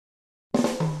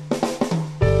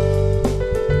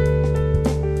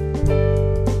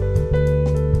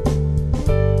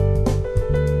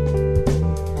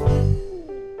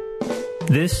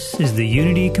This is the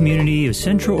Unity Community of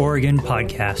Central Oregon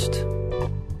podcast.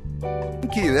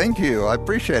 Thank you. I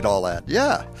appreciate all that.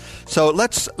 Yeah. So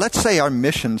let's say our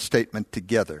mission statement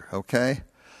together, okay?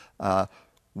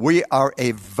 We are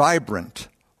a vibrant,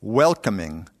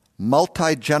 welcoming,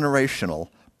 multi-generational,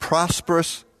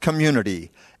 prosperous community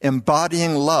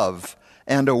embodying love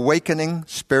and awakening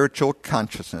spiritual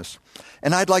consciousness.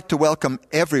 And I'd like to welcome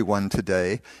everyone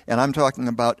today, and I'm talking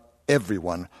about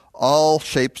everyone, all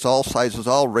shapes, all sizes,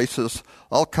 all races,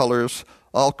 all colors,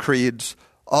 all creeds,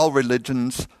 all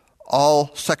religions, all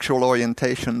sexual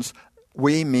orientations.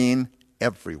 We mean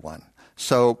everyone.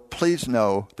 So please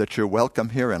know that you're welcome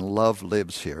here and love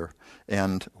lives here.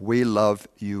 And we love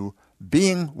you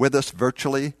being with us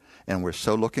virtually, and we're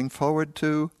so looking forward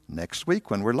to next week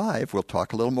when we're live. We'll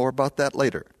talk a little more about that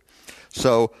later.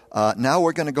 So now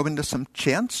we're going to go into some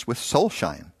chants with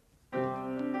Soulshine.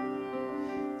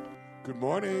 Good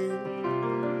morning.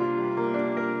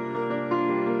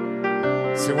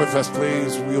 Sing with us,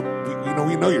 please. We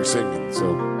know you're singing,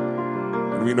 so,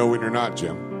 and we know when you're not,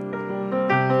 Jim.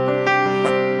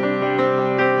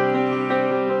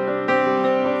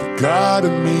 The God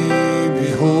in me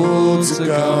beholds the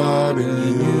God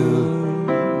in you.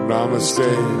 Namaste.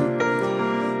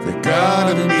 The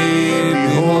God in me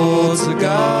beholds the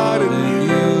God in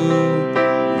you.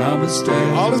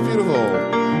 Namaste. All is beautiful.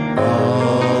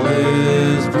 All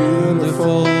is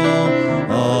beautiful.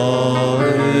 All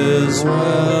is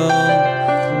well.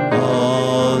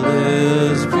 All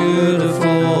is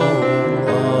beautiful.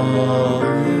 All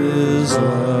is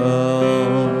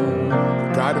well.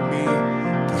 God in me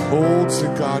beholds the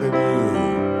God in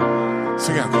you.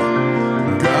 Sing out.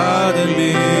 God in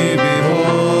me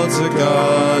beholds the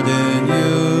God in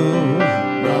you.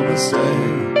 Namaste.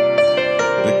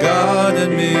 The God in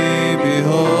me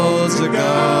beholds the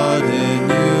God in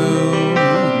you.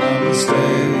 Namaste.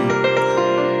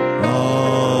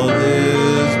 All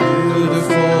is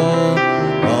beautiful.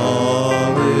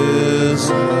 All is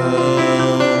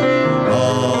well.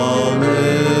 All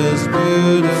is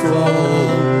beautiful.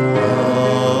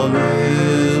 All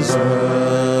is well.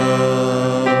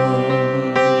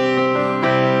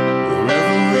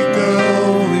 Wherever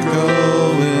we go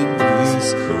in peace.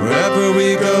 Wherever we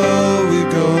go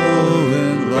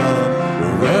in love.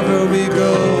 Wherever we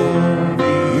go,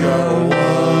 we are one.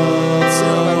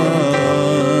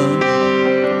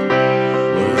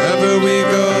 Wherever we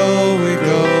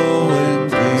go in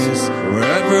peace.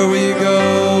 Wherever we go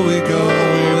in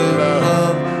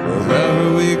love. Wherever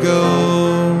we go,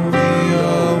 we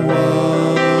are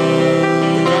one.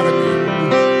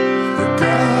 The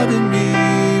God in me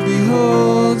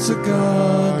beholds the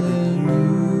God in you.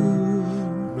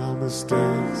 Namaste.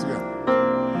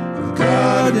 The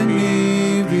God in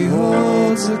me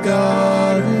beholds the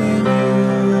God in you.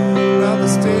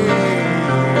 Namaste.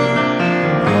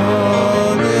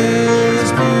 All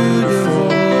is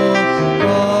beautiful.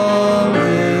 All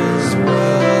is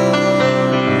well.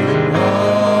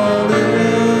 All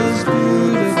is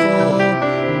beautiful.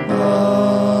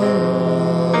 All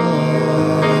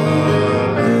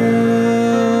is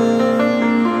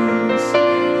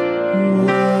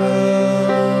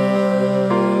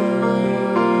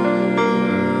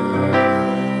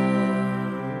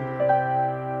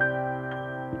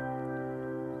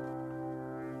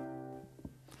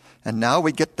And now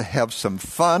we get to have some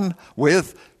fun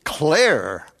with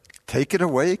Claire. Take it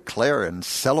away, Claire, and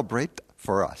celebrate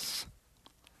for us.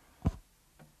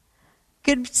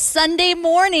 Good Sunday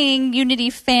morning, Unity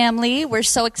family. We're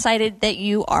so excited that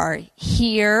you are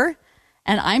here.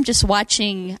 And I'm just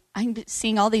I'm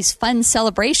seeing all these fun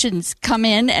celebrations come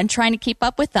in and trying to keep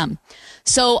up with them.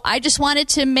 So I just wanted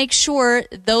to make sure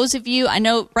those of you, I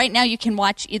know right now you can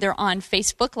watch either on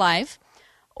Facebook Live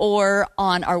or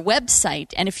on our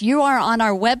website. And if you are on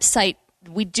our website,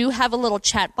 we do have a little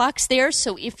chat box there.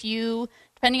 So if you,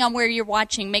 depending on where you're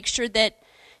watching, make sure that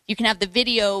you can have the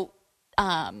video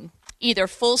either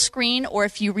full screen, or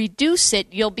if you reduce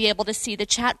it, you'll be able to see the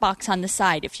chat box on the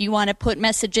side. If you want to put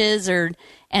messages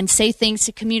and say things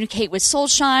to communicate with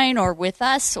Soulshine or with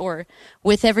us or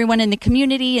with everyone in the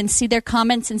community and see their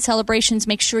comments and celebrations,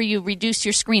 make sure you reduce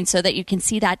your screen so that you can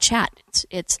see that chat.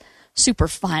 It's super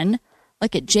fun.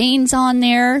 Look at Jane's on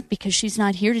there because she's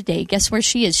not here today. Guess where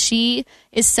she is? She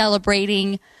is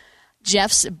celebrating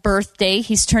Jeff's birthday.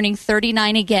 He's turning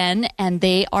 39 again, and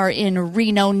they are in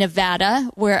Reno,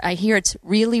 Nevada, where I hear it's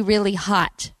really, really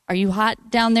hot. Are you hot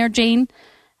down there, Jane?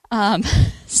 But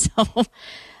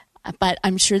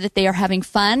I'm sure that they are having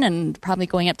fun and probably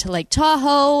going up to Lake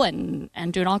Tahoe and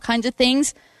doing all kinds of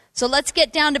things. So let's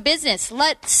get down to business.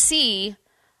 Let's see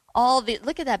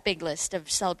look at that big list of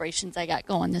celebrations I got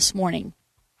going this morning.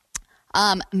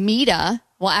 Mita,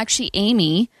 well, actually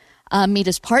Amy,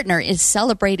 Mita's partner, is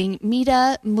celebrating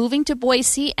Mita moving to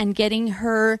Boise and getting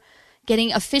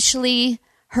officially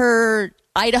her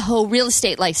Idaho real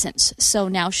estate license. So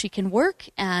now she can work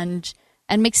and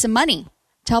make some money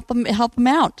to help them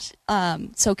out.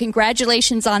 So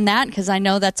congratulations on that, because I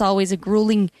know that's always a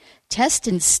grueling test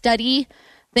and study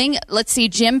thing. Let's see,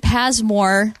 Jim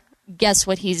Pasmore, guess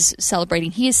what he's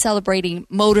celebrating? He is celebrating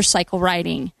motorcycle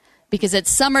riding because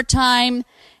it's summertime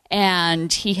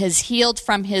and he has healed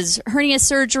from his hernia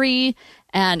surgery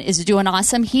and is doing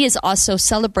awesome. He is also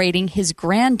celebrating his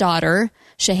granddaughter,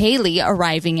 Shahaley,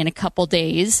 arriving in a couple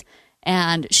days.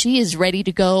 And she is ready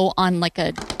to go on like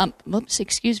a, whoops,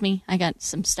 excuse me. I got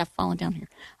some stuff falling down here.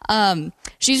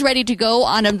 She's ready to go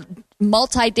on a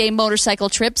multi-day motorcycle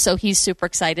trip, so he's super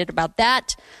excited about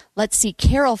that. Let's see,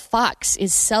 Carol Fox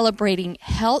is celebrating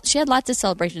health. She had lots of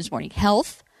celebrations this morning.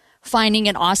 Health, finding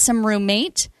an awesome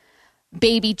roommate,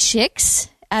 baby chicks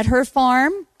at her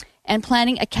farm, and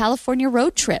planning a California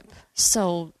road trip.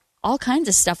 So all kinds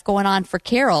of stuff going on for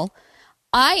Carol.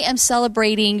 I am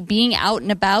celebrating being out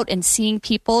and about and seeing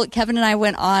people. Kevin and I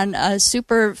went on a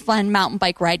super fun mountain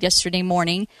bike ride yesterday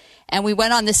morning, and we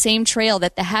went on the same trail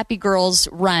that the Happy Girls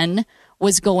run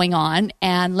was going on.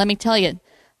 And let me tell you,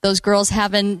 those girls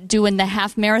doing the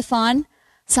half marathon,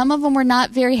 some of them were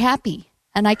not very happy.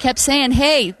 And I kept saying,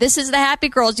 hey, this is the Happy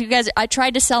Girls. You guys, I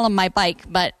tried to sell them my bike,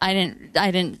 but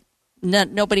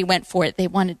nobody went for it. They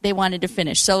wanted to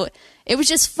finish. So it was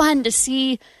just fun to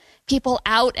see people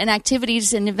out and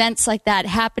activities and events like that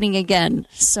happening again.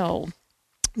 So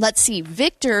let's see.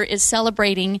 Victor is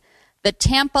celebrating the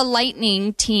Tampa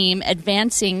Lightning team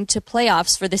advancing to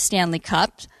playoffs for the Stanley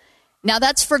Cup. Now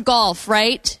that's for golf,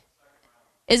 right?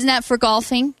 Isn't that for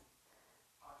golfing?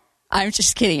 I'm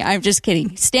just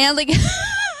kidding. Stanley,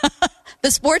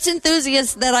 the sports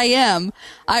enthusiast that I am,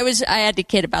 I had to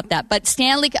kid about that. But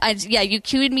Stanley, you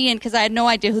cued me in because I had no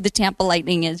idea who the Tampa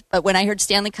Lightning is. But when I heard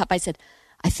Stanley Cup, I said,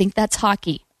 I think that's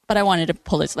hockey, but I wanted to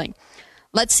pull his leg.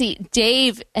 Let's see.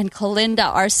 Dave and Kalinda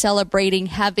are celebrating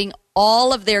having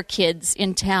all of their kids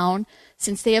in town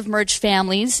since they have merged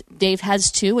families. Dave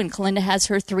has 2 and Kalinda has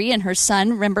her 3 and her son.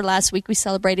 Remember last week we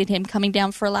celebrated him coming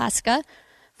down from Alaska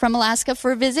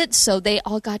for a visit. So they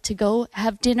all got to go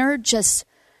have dinner, just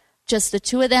the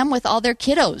 2 of them with all their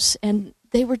kiddos. And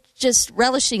they were just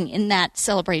relishing in that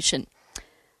celebration.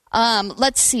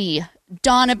 Let's see.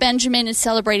 Donna Benjamin is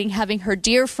celebrating having her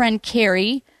dear friend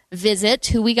Carrie visit,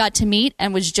 who we got to meet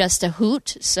and was just a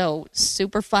hoot, so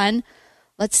super fun.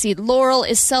 Let's see, Laurel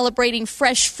is celebrating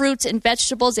fresh fruits and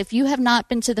vegetables. If you have not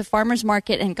been to the farmer's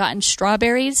market and gotten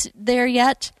strawberries there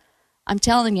yet, I'm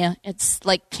telling you, it's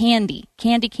like candy.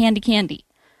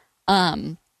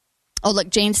 Oh, look,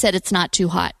 Jane said it's not too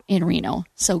hot in Reno,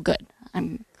 so good.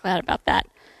 I'm glad about that.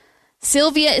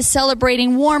 Sylvia is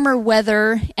celebrating warmer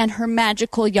weather and her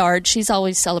magical yard. She's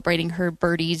always celebrating her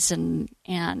birdies and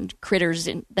critters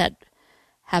that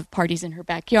have parties in her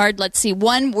backyard. Let's see,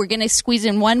 we're going to squeeze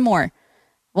in one more.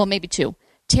 Well, maybe 2.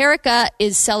 Terica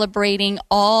is celebrating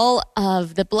all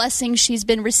of the blessings she's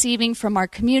been receiving from our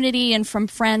community and from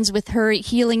friends with her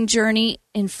healing journey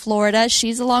in Florida.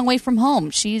 She's a long way from home.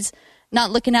 She's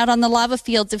not looking out on the lava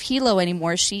fields of Hilo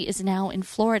anymore. She is now in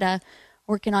Florida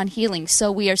working on healing.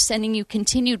 So we are sending you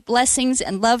continued blessings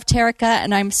and love, Terica,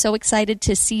 and I'm so excited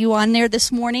to see you on there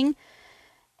this morning.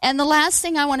 And the last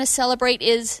thing I want to celebrate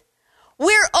is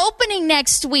we're opening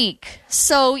next week.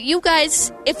 So you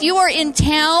guys, if you are in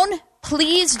town,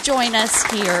 please join us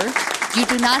here. You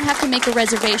do not have to make a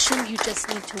reservation. You just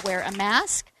need to wear a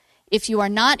mask. If you are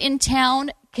not in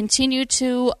town, continue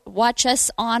to watch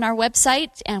us on our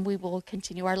website, and we will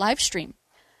continue our live stream.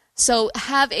 So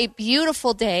have a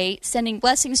beautiful day, sending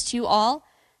blessings to you all.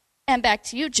 And back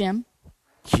to you, Jim.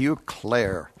 You,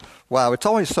 Claire. Wow, it's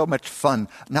always so much fun.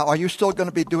 Now, are you still going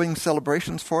to be doing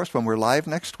celebrations for us when we're live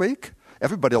next week?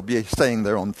 Everybody will be saying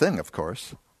their own thing, of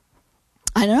course.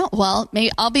 I don't know. Well, maybe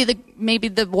I'll be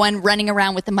the one running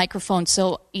around with the microphone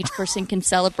so each person can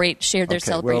share their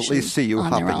celebration. We'll at least see you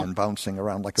hopping and bouncing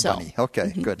around like a bunny.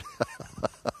 Okay, good.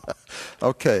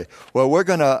 Okay, well, we're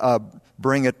going to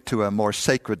bring it to a more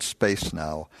sacred space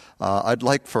now. I'd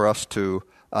like for us to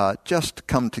just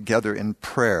come together in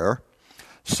prayer.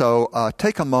 So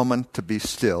take a moment to be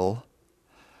still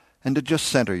and to just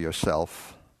center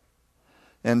yourself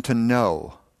and to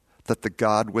know that the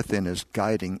God within is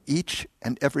guiding each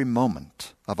and every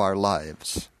moment of our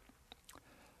lives.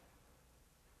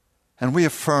 And we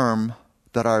affirm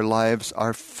that our lives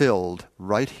are filled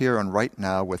right here and right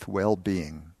now with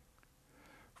well-being,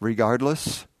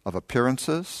 regardless of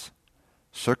appearances,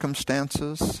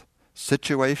 circumstances,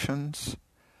 situations.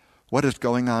 what is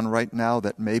going on right now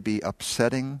that may be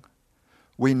upsetting,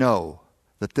 we know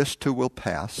that this too will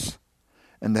pass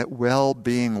and that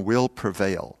well-being will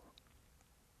prevail.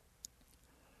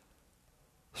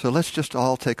 So let's just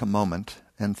all take a moment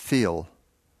and feel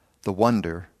the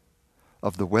wonder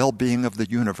of the well-being of the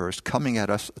universe coming at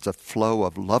us as a flow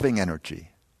of loving energy.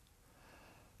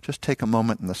 Just take a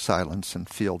moment in the silence and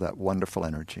feel that wonderful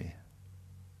energy.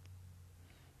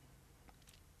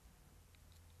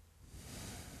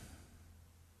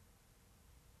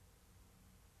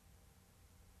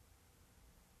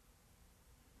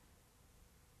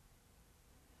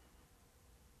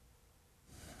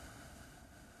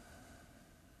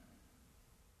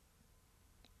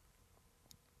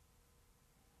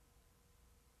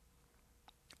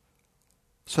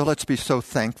 So let's be so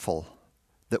thankful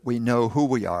that we know who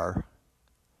we are,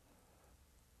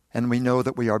 and we know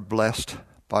that we are blessed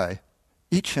by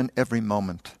each and every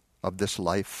moment of this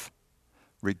life,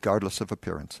 regardless of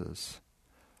appearances.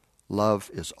 Love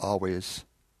is always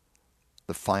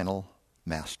the final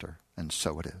master, and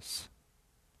so it is.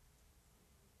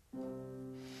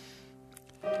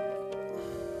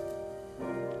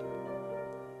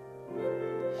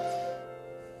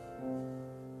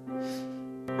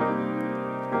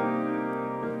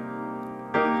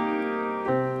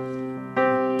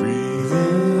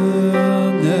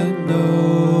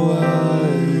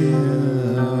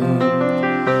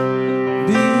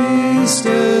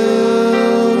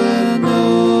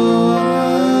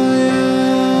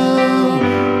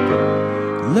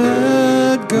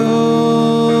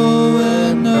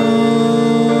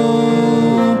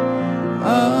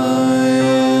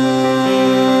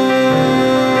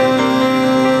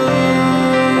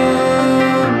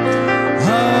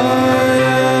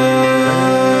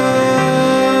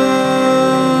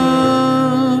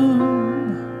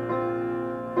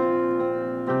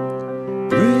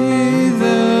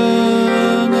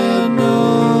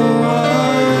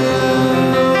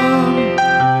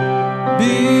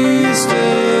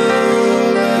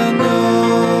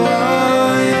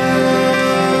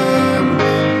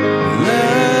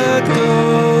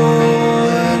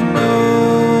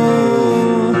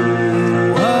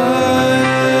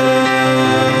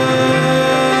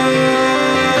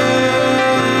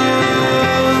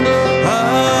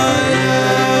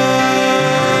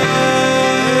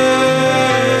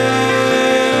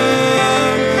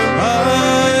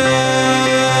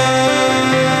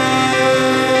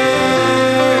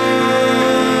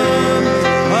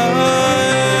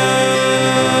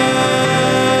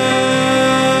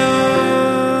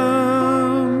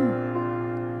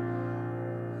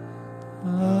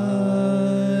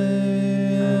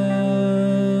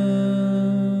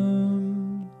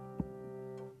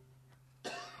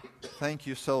 Thank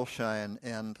you, Soulshine,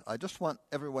 and I just want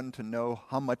everyone to know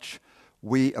how much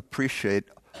we appreciate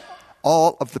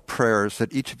all of the prayers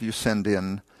that each of you send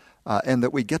in and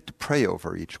that we get to pray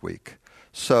over each week.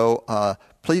 So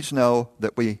please know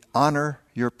that we honor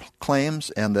your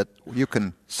claims and that you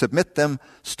can submit them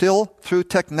still through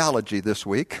technology this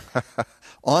week,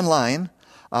 online,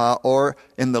 or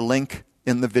in the link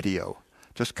in the video.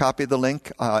 Just copy the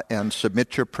link and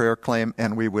submit your prayer claim,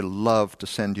 and we would love to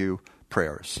send you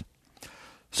prayers.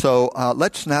 So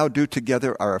let's now do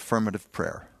together our affirmative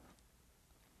prayer.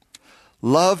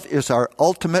 Love is our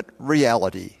ultimate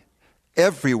reality,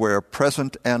 everywhere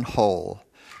present and whole.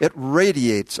 It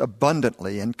radiates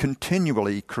abundantly and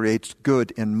continually creates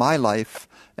good in my life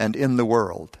and in the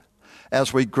world.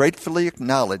 As we gratefully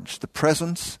acknowledge the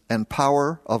presence and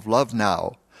power of love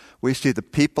now, we see the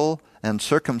people and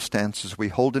circumstances we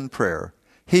hold in prayer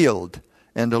healed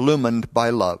and illumined by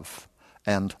love.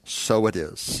 And so it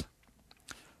is.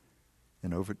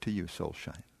 And over to you,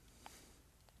 Soulshine.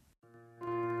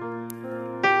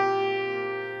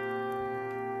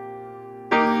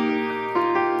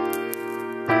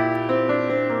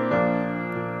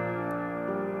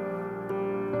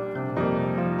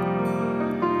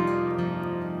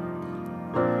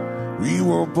 We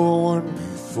were born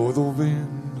before the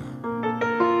wind,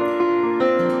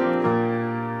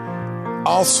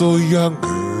 also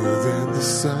younger than the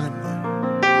sun.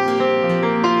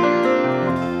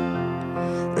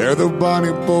 Ere the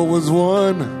bonny boat was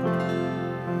won,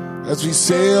 as we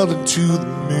sailed into the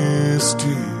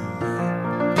mystery.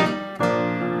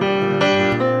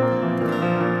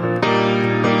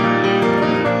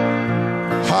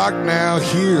 Hark now,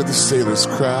 hear the sailors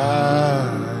cry.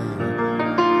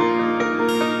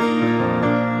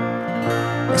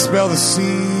 I smell the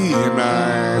sea and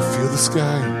I feel the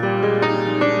sky.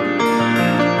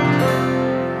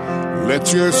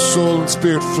 Let your soul and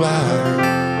spirit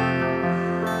fly.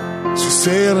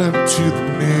 Sail into the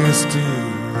misty.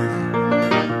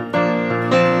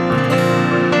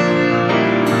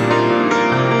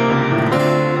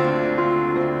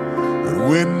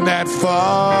 that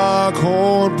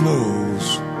foghorn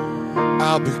blows,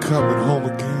 I'll be coming home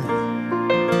again.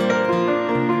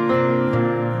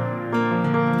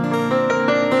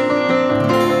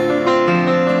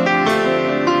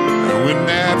 And when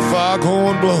that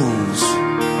foghorn blows,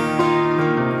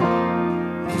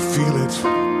 you feel it.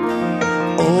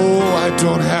 Oh, I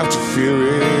don't have to fear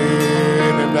it.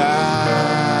 And I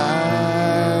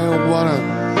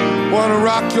wanna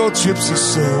rock your gypsy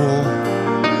soul,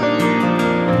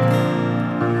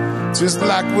 just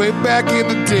like way back in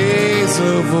the days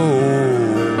of old.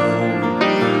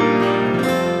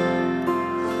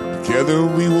 Together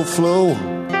we will flow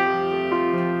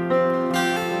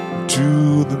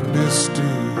to the misty.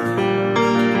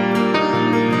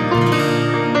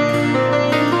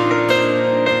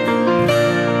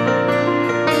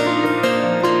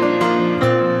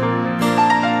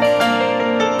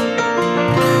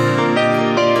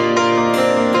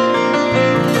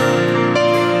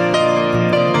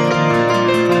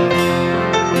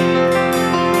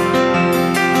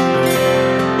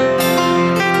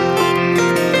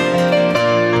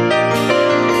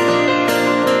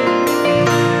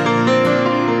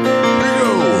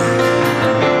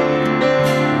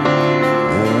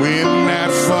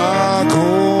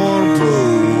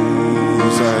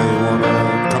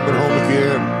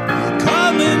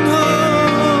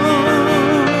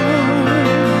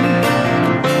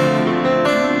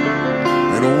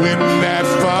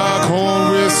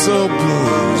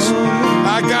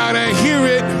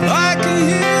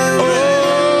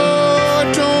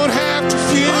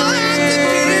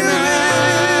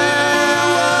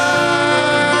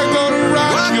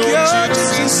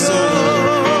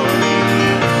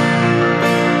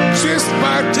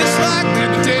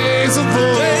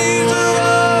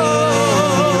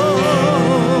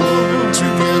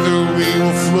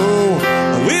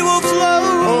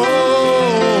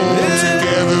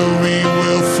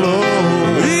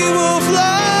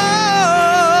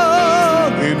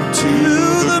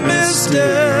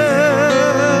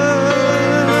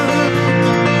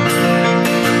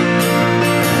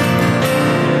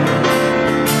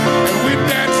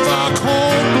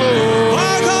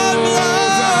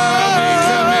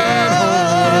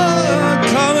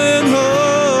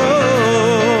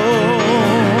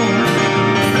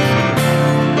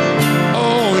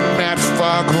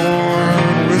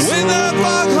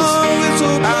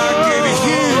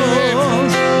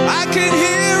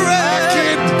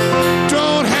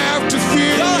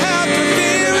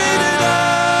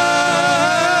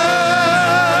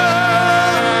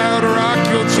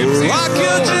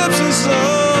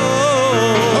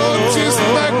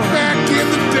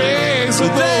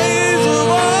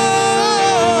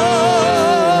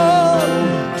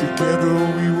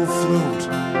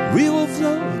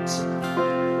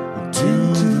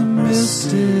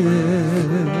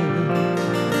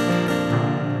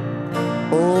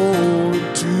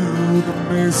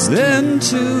 Then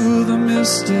to the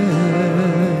mystic,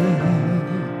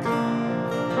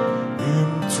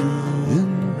 into the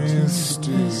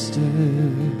mystic.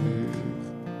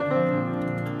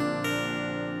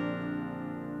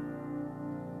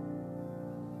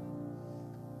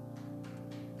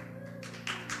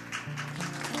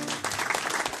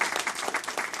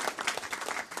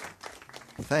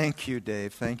 Thank you,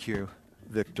 Dave. Thank you,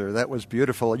 Victor. That was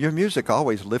beautiful. Your music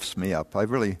always lifts me up. I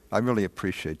really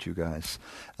appreciate you guys.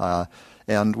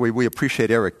 And we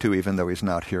appreciate Eric, too, even though he's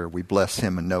not here. We bless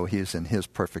him and know he's in his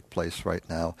perfect place right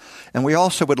now. And we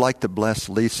also would like to bless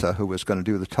Lisa, who is going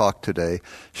to do the talk today.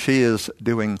 She is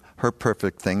doing her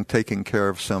perfect thing, taking care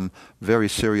of some very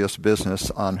serious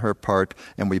business on her part.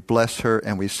 And we bless her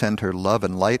and we send her love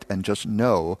and light, and just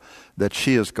know that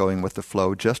she is going with the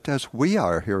flow just as we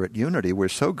are here at Unity. We're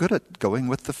so good at going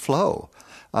with the flow.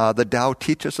 The Tao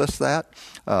teaches us that.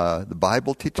 The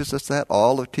Bible teaches us that.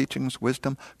 All of teaching's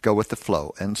wisdom, go with the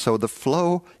flow. And so the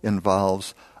flow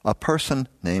involves a person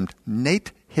named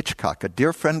Nate Hitchcock, a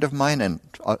dear friend of mine and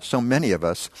so many of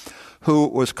us, who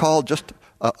was called just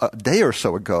a day or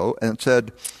so ago and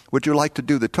said, "Would you like to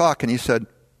do the talk?" And he said,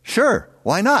 "Sure,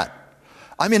 why not?"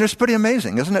 I mean, it's pretty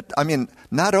amazing, isn't it? I mean,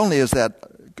 not only is that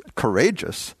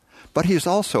courageous, but he's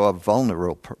also a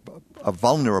vulnerable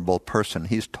person.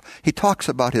 He talks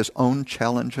about his own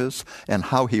challenges and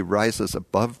how he rises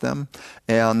above them.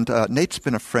 And Nate's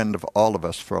been a friend of all of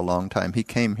us for a long time. He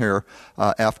came here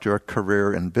after a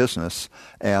career in business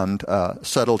and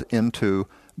settled into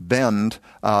Bend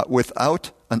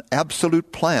without an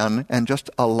absolute plan, and just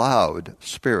allowed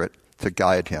Spirit to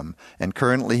guide him. And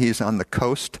currently he's on the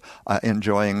coast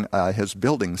enjoying his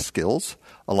building skills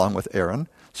along with Aaron.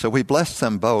 So we bless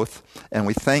them both, and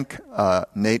we thank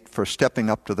Nate for stepping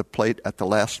up to the plate at the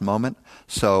last moment.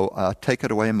 So take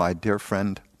it away, my dear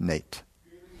friend, Nate.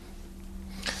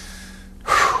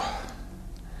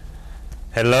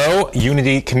 Hello,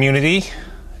 Unity community.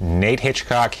 Nate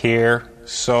Hitchcock here.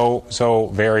 So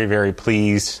very, very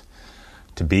pleased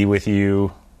to be with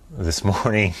you this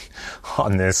morning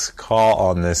on this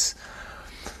call, in this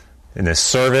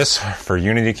service for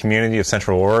Unity Community of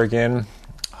Central Oregon.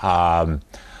 I'm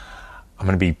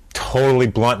going to be totally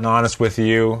blunt and honest with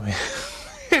you.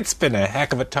 It's been a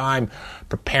heck of a time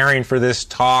preparing for this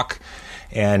talk,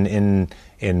 and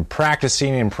in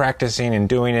practicing and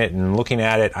doing it and looking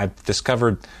at it, I've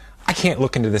discovered I can't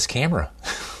look into this camera.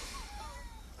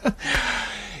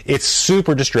 It's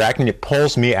super distracting. It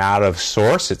pulls me out of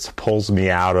source. It pulls me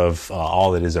out of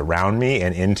all that is around me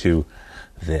and into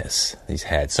these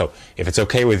heads. So if it's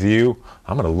okay with you,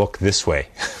 I'm going to look this way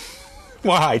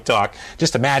while I talk.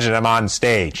 Just imagine I'm on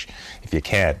stage, if you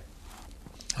can.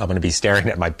 I'm going to be staring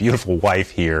at my beautiful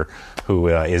wife here, who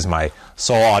is my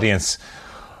sole audience.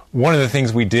 One of the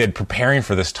things we did preparing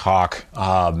for this talk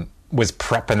was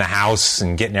prepping the house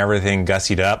and getting everything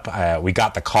gussied up. We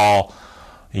got the call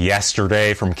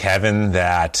yesterday from Kevin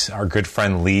that our good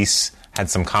friend Lise had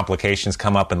some complications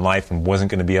come up in life and wasn't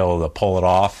going to be able to pull it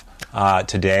off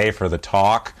today for the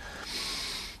talk.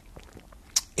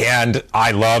 And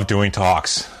I love doing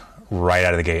talks right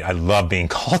out of the gate. I love being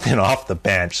called in off the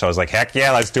bench. So I was like, heck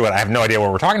yeah, let's do it. I have no idea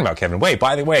what we're talking about, Kevin. Wait,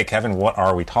 by the way, Kevin, what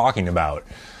are we talking about?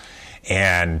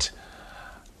 And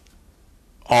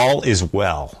all is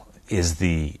well is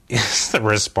the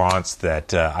response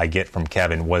that I get from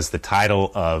Kevin, was the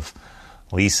title of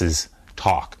Lisa's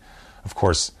talk. Of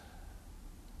course,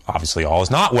 obviously all is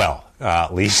not well.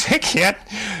 Lisa can't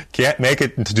make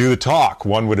it to do the talk.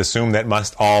 One would assume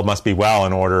that all must be well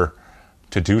in order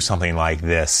to do something like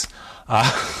this.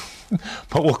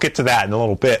 But we'll get to that in a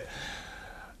little bit.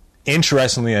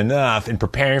 Interestingly enough, in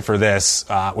preparing for this,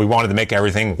 we wanted to make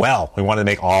everything well. We wanted to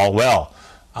make all well.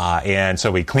 And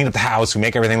so we clean up the house, we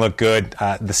make everything look good.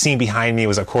 The scene behind me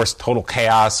was, of course, total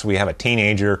chaos. We have a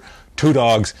teenager, 2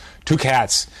 dogs, 2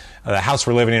 cats. The house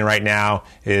we're living in right now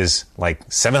is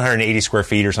like 780 square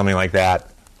feet or something like that.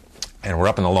 And we're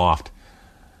up in the loft.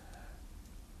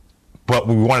 But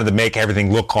we wanted to make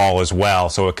everything look all as well,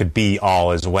 so it could be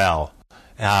all as well.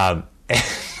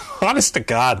 Honest to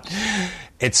God,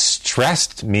 it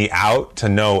stressed me out to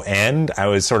no end. I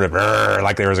was sort of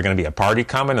like there was going to be a party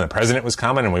coming and the president was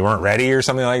coming and we weren't ready or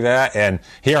something like that. And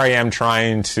here I am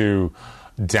trying to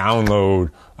download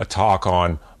a talk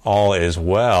on all is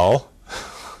well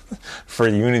for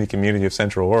Unity Community of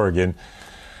Central Oregon,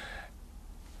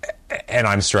 and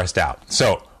I'm stressed out.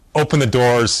 So open the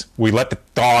doors. We let the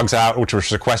dogs out, which were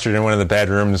sequestered in one of the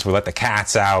bedrooms. We let the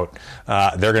cats out.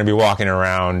 They're going to be walking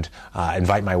around.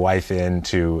 Invite my wife in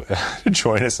to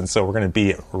join us. And so we're going to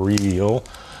be real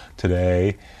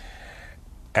today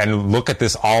and look at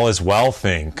this all is well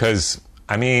thing. Because,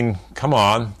 I mean, come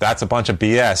on. That's a bunch of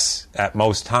BS at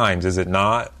most times, is it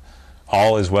not?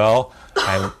 All is well.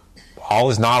 And all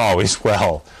is not always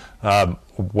well.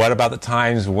 What about the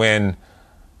times when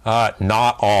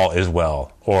not all is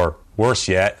well, or worse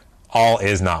yet, all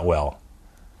is not well?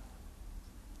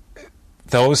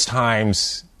 Those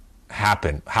times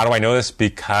happen. How do I know this?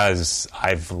 Because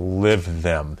I've lived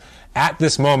them. At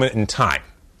this moment in time,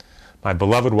 my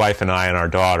beloved wife and I and our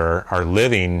daughter are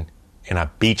living in a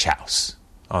beach house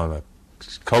on the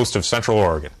coast of Central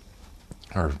Oregon,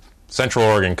 or Central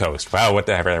Oregon coast. Wow, what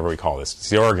the heck ever we call this. It's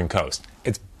the Oregon coast.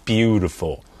 It's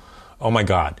beautiful. Oh my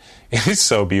God, it is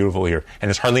so beautiful here. And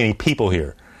there's hardly any people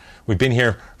here. We've been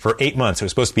here for 8 months. It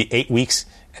was supposed to be 8 weeks,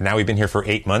 and now we've been here for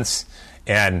 8 months.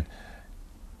 And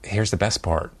here's the best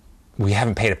part. We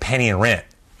haven't paid a penny in rent,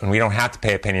 and we don't have to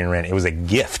pay a penny in rent. It was a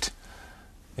gift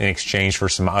in exchange for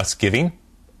some us giving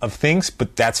of things,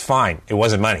 but that's fine. It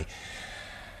wasn't money.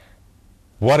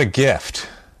 What a gift.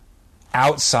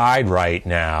 Outside right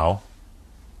now,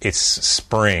 it's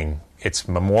spring. It's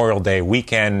Memorial Day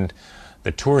weekend.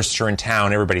 The tourists are in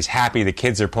town. Everybody's happy. The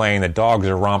kids are playing. The dogs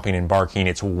are romping and barking.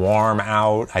 It's warm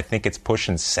out. I think it's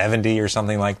pushing 70 or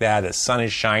something like that. The sun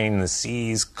is shining. The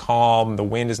sea's calm. The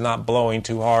wind is not blowing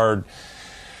too hard.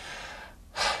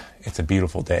 It's a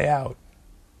beautiful day out.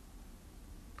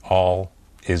 All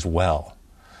is well.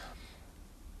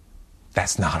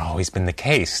 That's not always been the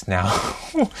case. Now,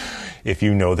 if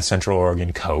you know the Central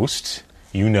Oregon coast,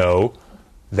 you know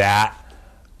that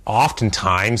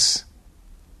oftentimes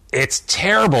it's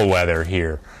terrible weather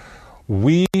here.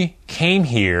 We came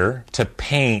here to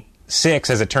paint 6,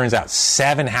 as it turns out,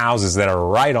 7 houses that are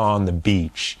right on the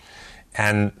beach.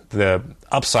 And the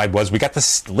upside was we got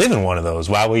to live in one of those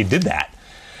while we did that.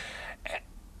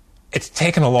 It's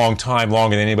taken a long time,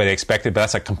 longer than anybody expected, but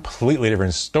that's a completely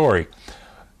different story.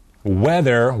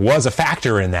 Weather was a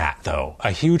factor in that, though,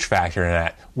 a huge factor in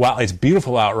that. While it's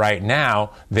beautiful out right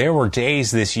now, there were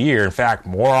days this year, in fact,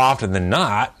 more often than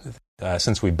not,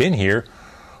 since we've been here,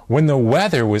 when the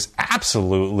weather was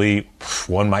absolutely,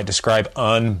 one might describe,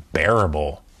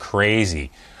 unbearable,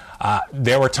 crazy.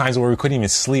 There were times where we couldn't even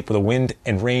sleep, where the wind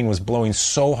and rain was blowing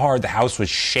so hard the house was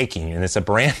shaking. And it's a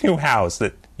brand new house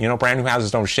that, brand new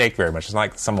houses don't shake very much. It's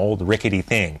like some old rickety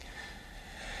thing.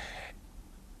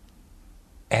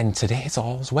 And today it's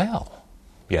all's well.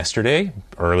 Yesterday,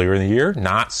 earlier in the year,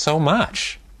 not so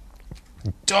much.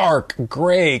 Dark,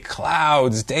 gray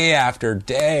clouds day after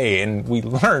day. And we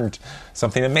learned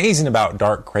something amazing about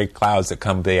dark, gray clouds that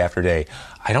come day after day.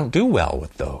 I don't do well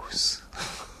with those.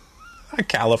 A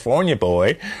California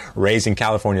boy, raised in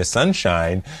California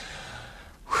sunshine.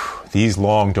 These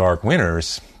long, dark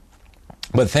winters.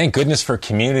 But thank goodness for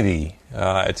community.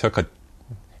 It took an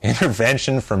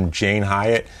intervention from Jane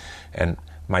Hyatt and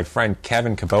my friend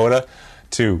Kevin Kubota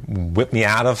to whip me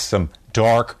out of some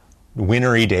dark,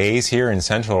 wintry days here in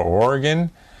Central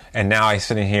Oregon. And now I'm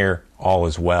sitting here, all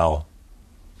is well.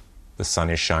 The sun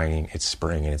is shining, it's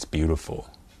spring, and it's beautiful.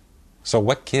 So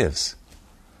what gives?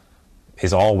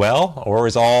 Is all well, or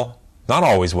is all not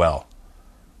always well?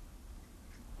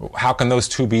 How can those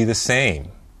two be the same?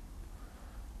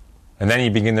 And then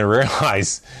you begin to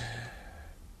realize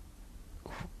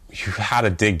you had to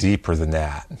dig deeper than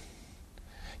that.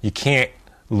 You can't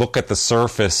look at the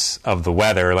surface of the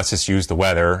weather. Let's just use the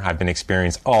weather. I've been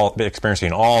experiencing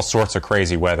all sorts of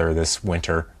crazy weather this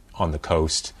winter on the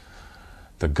coast.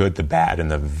 The good, the bad,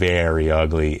 and the very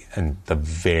ugly, and the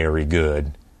very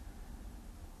good.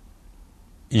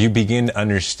 You begin to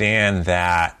understand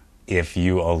that if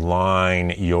you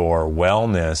align your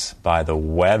wellness by the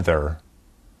weather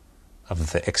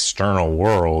of the external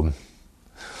world,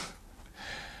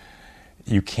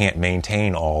 you can't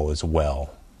maintain all as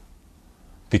well.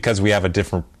 Because we have a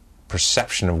different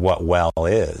perception of what well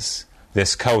is.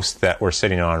 This coast that we're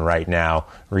sitting on right now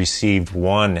received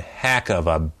one heck of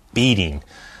a beating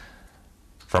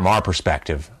from our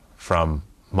perspective from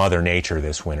Mother Nature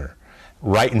this winter.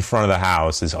 Right in front of the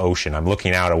house is ocean. I'm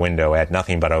looking out a window at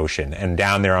nothing but ocean. And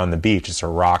down there on the beach, it's a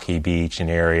rocky beach in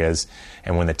areas.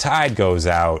 And when the tide goes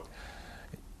out,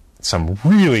 some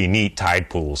really neat tide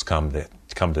pools come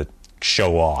to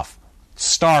show off.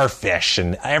 Starfish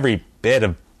and every bit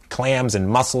of clams and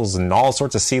mussels and all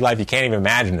sorts of sea life. You can't even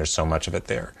imagine there's so much of it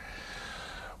there.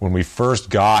 When we first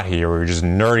got here, we were just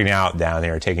nerding out down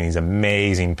there, taking these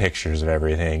amazing pictures of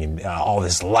everything and all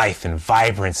this life and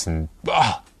vibrance and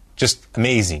just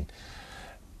amazing.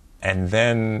 And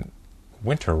then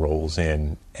winter rolls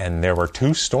in, and there were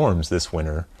 2 storms this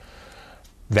winter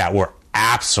that were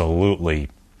absolutely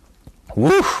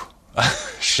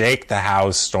shake the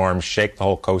house storms, shake the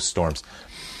whole coast storms.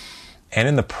 And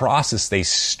in the process, they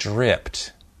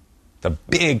stripped. The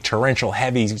big torrential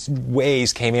heavy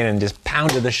waves came in and just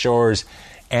pounded the shores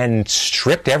and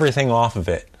stripped everything off of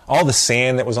it. All the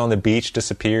sand that was on the beach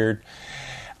disappeared.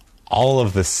 All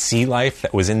of the sea life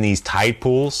that was in these tide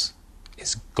pools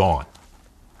is gone.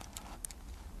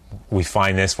 We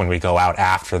find this when we go out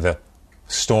after the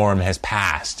storm has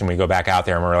passed and we go back out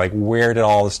there and we're like, where did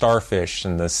all the starfish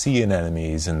and the sea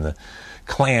anemones and the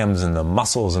clams and the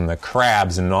mussels and the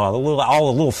crabs and all the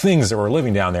little things that were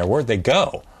living down there, where'd they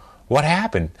go? What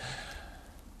happened?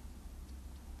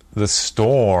 The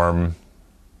storm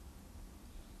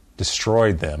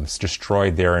destroyed them,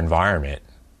 destroyed their environment.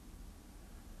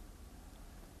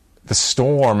 The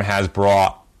storm has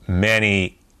brought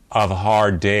many of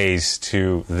hard days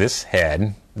to this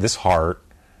head, this heart.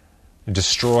 It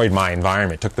destroyed my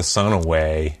environment, took the sun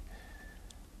away,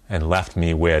 and left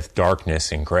me with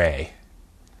darkness and gray.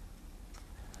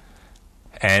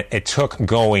 And it took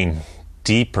going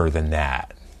deeper than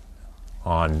that.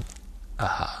 On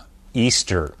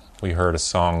Easter, we heard a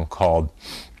song called,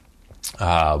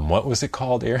 what was it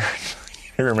called, Aaron?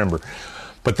 I don't remember.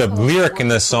 But the lyric in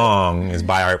the song is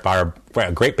by our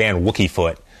great band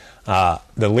Wookiefoot.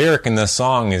 The lyric in the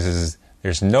song is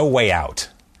there's no way out,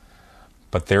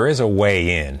 but there is a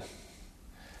way in,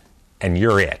 and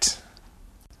you're it.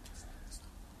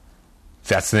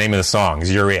 That's the name of the song,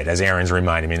 is You're It, as Aaron's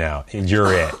reminding me now.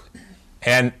 You're it.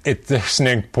 And there's an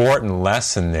important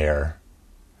lesson there.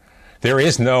 There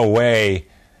is no way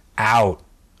out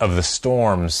of the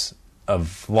storms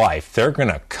of life. They're going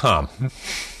to come.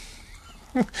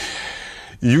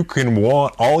 You can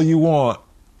want all you want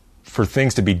for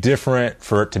things to be different,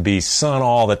 for it to be sun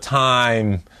all the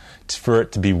time, for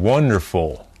it to be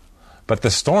wonderful, but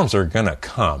the storms are going to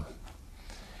come.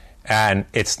 And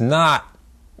it's not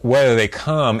whether they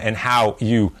come and how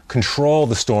you control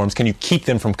the storms. Can you keep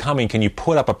them from coming? Can you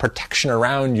put up a protection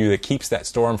around you that keeps that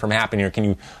storm from happening? Or can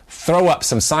you throw up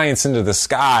some science into the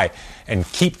sky and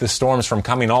keep the storms from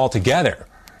coming altogether?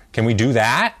 Can we do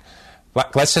that?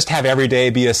 Let's just have every day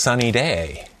be a sunny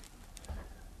day.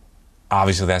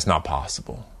 Obviously, that's not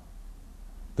possible.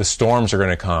 The storms are going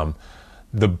to come.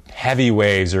 The heavy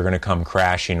waves are going to come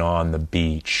crashing on the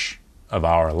beach of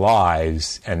our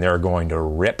lives, and they're going to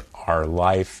rip our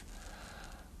life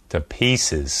to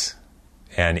pieces.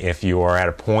 And if you are at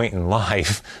a point in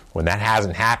life when that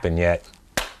hasn't happened yet,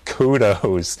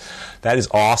 kudos. That is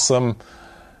awesome.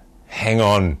 Hang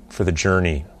on for the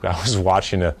journey. I was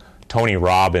watching a Tony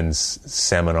Robbins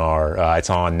seminar. It's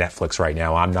on Netflix right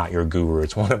now. I'm Not Your Guru.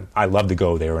 I love to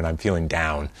go there when I'm feeling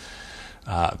down,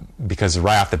 because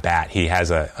right off the bat he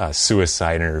has a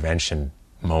suicide intervention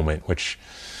moment which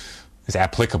is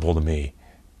applicable to me.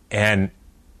 And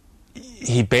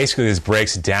he basically just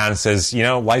breaks it down and says,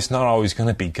 life's not always going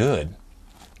to be good.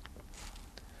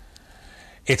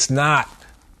 It's not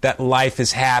that life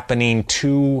is happening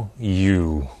to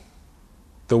you.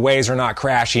 The waves are not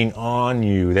crashing on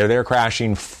you. They're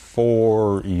crashing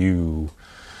for you.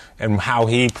 And how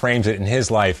he frames it in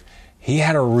his life, he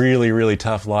had a really, really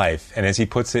tough life. And as he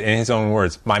puts it in his own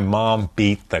words, my mom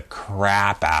beat the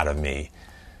crap out of me.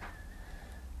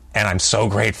 And I'm so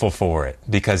grateful for it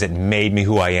because it made me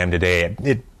who I am today.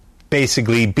 It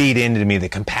basically beat into me the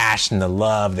compassion, the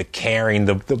love, the caring,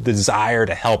 the desire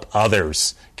to help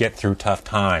others get through tough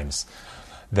times.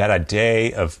 That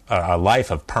a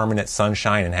life of permanent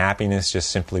sunshine and happiness just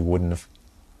simply wouldn't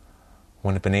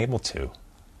have been able to.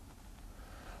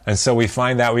 And so we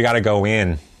find that we got to go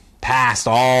in past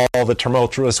all the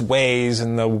tumultuous waves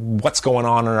and what's going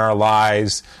on in our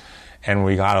lives. And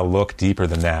we got to look deeper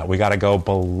than that. We got to go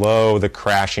below the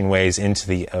crashing waves into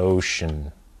the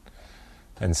ocean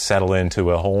and settle into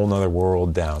a whole nother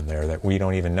world down there that we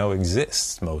don't even know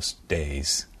exists most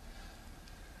days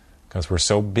because we're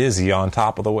so busy on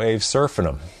top of the waves surfing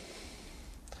them.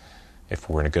 If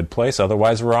we're in a good place,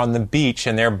 otherwise we're on the beach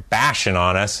and they're bashing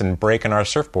on us and breaking our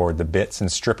surfboard to bits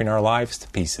and stripping our lives to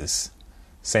pieces.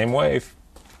 Same wave.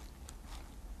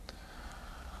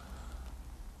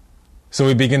 So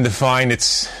we begin to find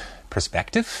its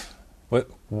perspective.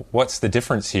 What's the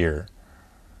difference here?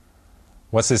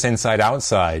 What's this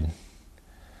inside-outside?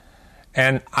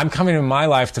 And I'm coming in my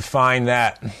life to find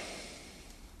that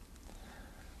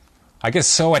I get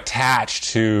so attached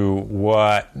to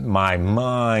what my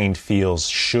mind feels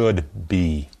should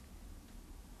be.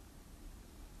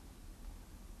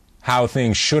 How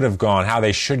things should have gone, how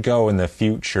they should go in the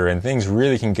future. And things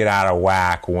really can get out of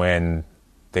whack when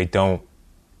they don't.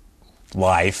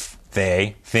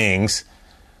 Things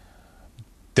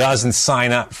doesn't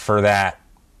sign up for that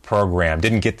program,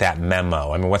 didn't get that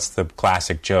memo. I mean, what's the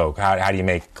classic joke? How do you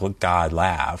make God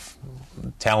laugh?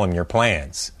 Tell him your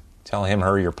plans. Tell him,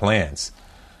 her, your plans.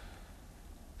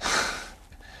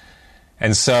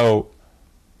 And so,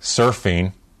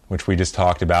 surfing, which we just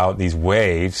talked about, these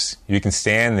waves, you can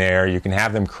stand there, you can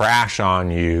have them crash on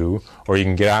you, or you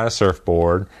can get on a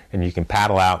surfboard and you can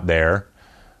paddle out there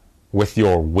with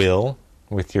your will,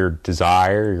 with your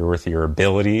desire, with your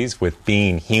abilities, with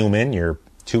being human, your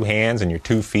 2 hands and your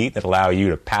 2 feet that allow you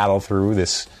to paddle through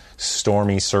this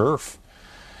stormy surf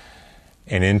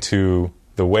and into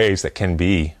the waves that can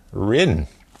be ridden.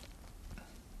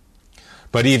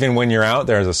 But even when you're out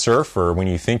there as a surfer, when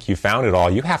you think you found it all,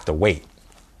 you have to wait.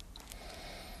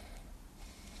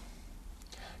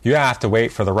 You have to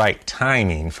wait for the right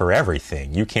timing for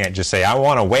everything. You can't just say, I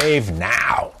want a wave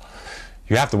now.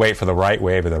 You have to wait for the right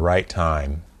wave at the right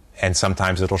time. And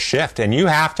sometimes it'll shift. And you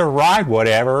have to ride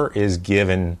whatever is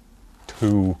given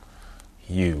to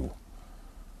you.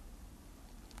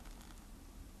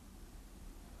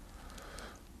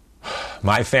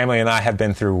 My family and I have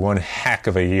been through one heck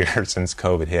of a year since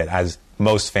COVID hit, as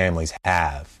most families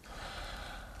have.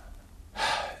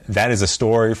 That is a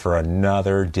story for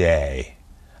another day.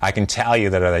 I can tell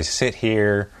you that as I sit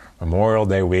here Memorial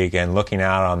Day weekend looking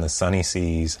out on the sunny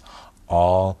seas,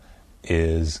 all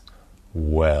is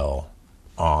well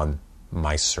on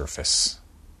my surface.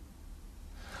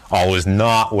 All is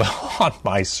not well on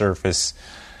my surface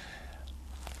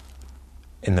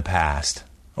in the past.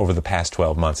 Over the past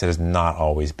 12 months, it has not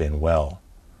always been well.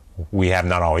 We have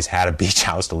not always had a beach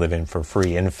house to live in for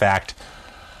free. In fact,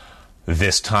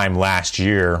 this time last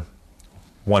year,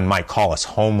 one might call us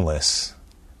homeless.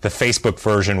 The Facebook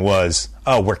version was,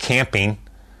 oh, we're camping.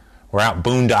 We're out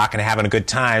boondocking, having a good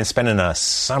time, spending a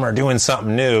summer doing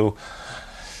something new.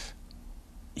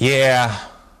 Yeah,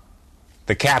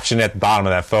 the caption at the bottom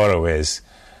of that photo is,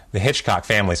 "The Hitchcock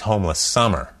family's homeless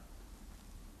summer."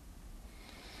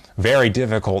 Very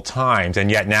difficult times, and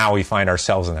yet now we find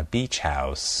ourselves in a beach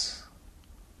house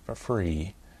for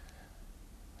free.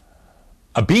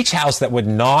 A beach house that would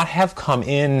not have come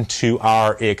into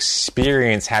our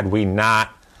experience had we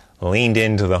not leaned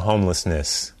into the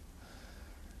homelessness.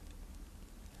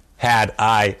 Had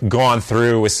I gone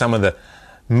through with some of the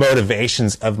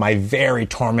motivations of my very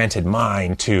tormented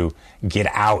mind to get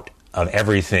out of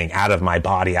everything, out of my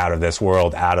body, out of this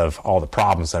world, out of all the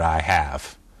problems that I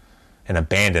have, and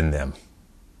abandon them.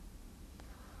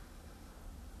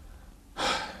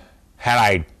 Had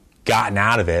I gotten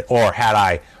out of it, or had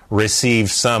I received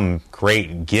some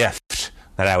great gift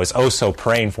that I was oh so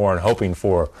praying for and hoping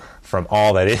for from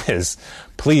all that is,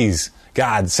 please,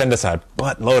 God, send us a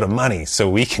buttload of money so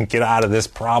we can get out of this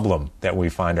problem that we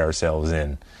find ourselves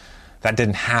in. That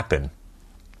didn't happen.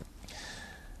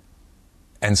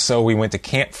 And so we went to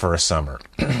camp for a summer.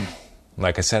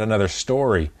 Like I said, another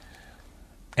story.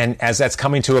 And as that's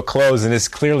coming to a close, and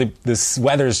this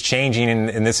weather's changing,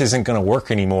 and this isn't going to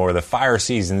work anymore. The fire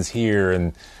season's here,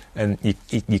 and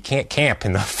you can't camp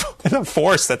in the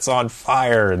forest that's on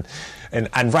fire.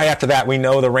 And right after that, we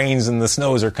know the rains and the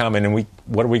snows are coming, and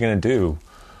what are we going to do?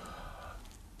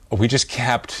 We just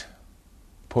kept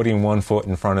putting one foot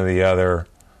in front of the other,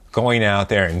 going out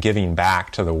there and giving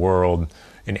back to the world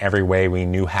in every way we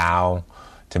knew how,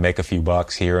 to make a few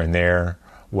bucks here and there,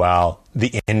 while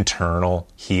the internal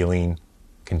healing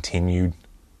continued.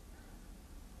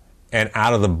 And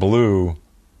out of the blue,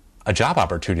 a job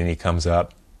opportunity comes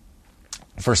up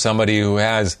for somebody who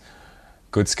has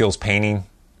good skills painting,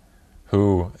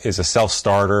 who is a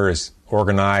self-starter, is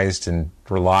organized and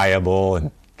reliable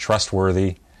and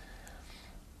trustworthy,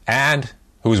 and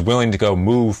who is willing to go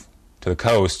move to the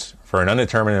coast for an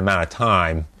undetermined amount of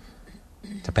time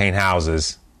to paint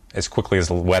houses as quickly as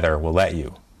the weather will let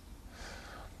you.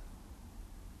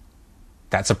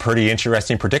 That's a pretty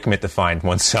interesting predicament to find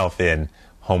oneself in,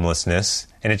 homelessness.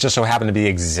 And it just so happened to be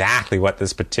exactly what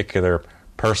this particular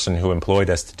person who employed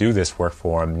us to do this work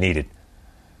for him needed.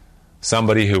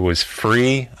 Somebody who was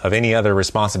free of any other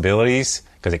responsibilities,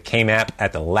 because it came up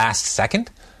at the last second.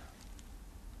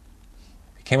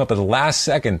 It came up at the last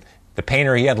second. The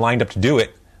painter he had lined up to do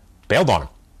it bailed on him.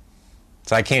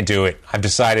 So I can't do it. I've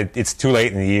decided it's too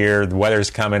late in the year. The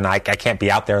weather's coming. I can't be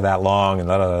out there that long. And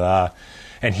da da da da.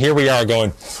 And here we are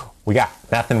going, we got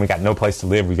nothing. We got no place to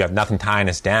live. We've got nothing tying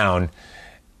us down.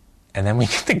 And then we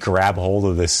get to grab hold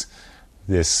of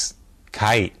this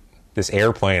kite, this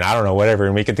airplane, I don't know, whatever,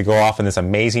 and we get to go off on this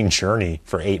amazing journey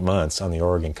for 8 months on the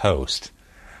Oregon coast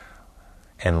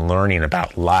and learning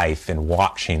about life and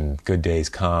watching good days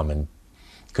come and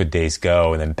good days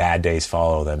go, and then bad days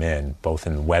follow them in, both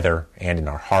in the weather and in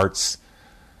our hearts.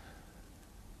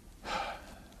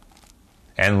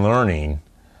 And learning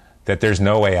that there's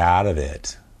no way out of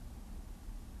it.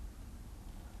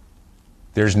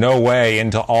 There's no way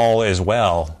into all is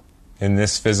well in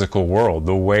this physical world.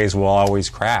 The waves will always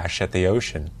crash at the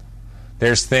ocean.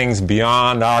 There's things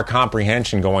beyond our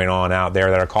comprehension going on out there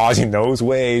that are causing those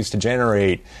waves to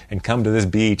generate and come to this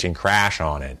beach and crash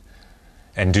on it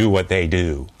and do what they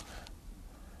do.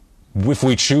 If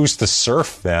we choose to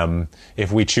surf them,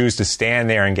 if we choose to stand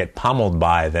there and get pummeled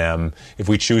by them, if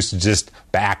we choose to just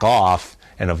back off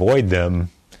and avoid them,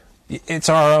 it's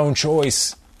our own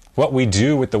choice. What we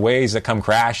do with the waves that come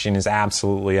crashing is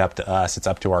absolutely up to us. It's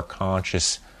up to our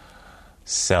conscious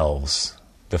selves,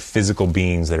 the physical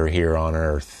beings that are here on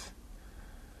earth.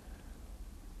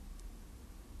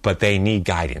 But they need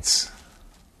guidance,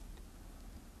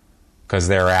 because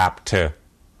they're apt to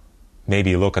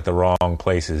maybe look at the wrong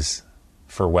places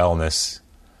for wellness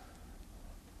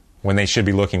when they should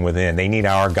be looking within. They need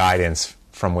our guidance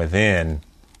from within,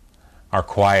 our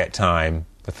quiet time.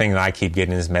 The thing that I keep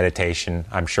getting is meditation.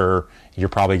 I'm sure you're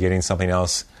probably getting something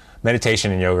else.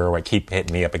 Meditation and yoga are what keep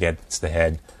hitting me up against the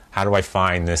head. How do I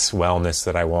find this wellness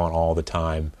that I want all the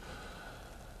time?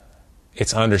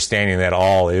 It's understanding that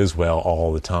all is well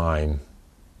all the time,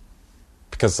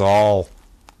 because all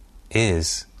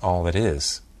is all that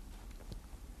is.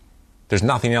 There's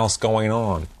nothing else going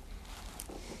on.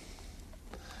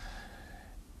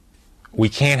 We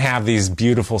can't have these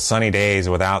beautiful sunny days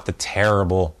without the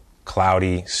terrible,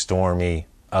 cloudy, stormy,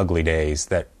 ugly days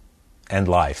that end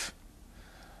life.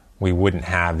 We wouldn't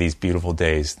have these beautiful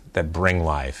days that bring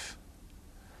life.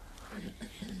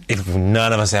 If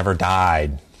none of us ever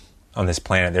died on this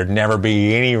planet, there'd never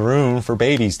be any room for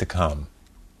babies to come.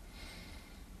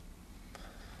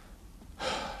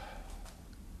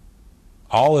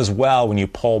 All is well when you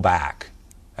pull back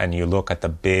and you look at the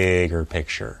bigger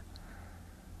picture.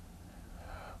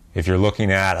 If you're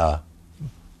looking at a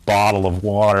bottle of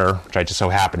water, which I just so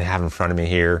happen to have in front of me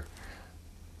here,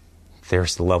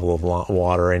 there's the level of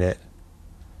water in it.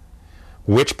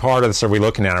 Which part of this are we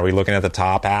looking at? Are we looking at the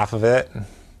top half of it,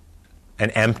 an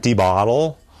empty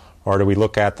bottle, or do we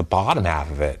look at the bottom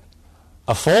half of it,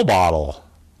 a full bottle?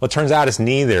 Well, it turns out it's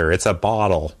neither. It's a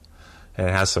bottle, and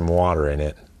it has some water in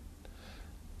it.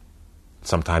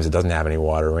 Sometimes it doesn't have any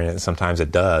water in it, sometimes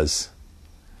it does.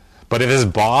 But if this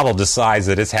bottle decides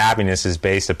that its happiness is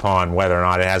based upon whether or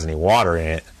not it has any water in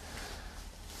it,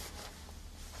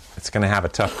 it's going to have a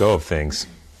tough go of things.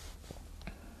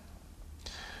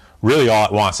 Really, all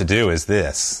it wants to do is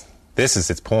this. This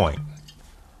is its point.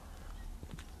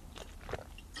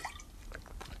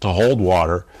 To hold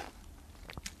water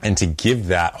and to give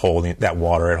that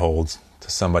water it holds to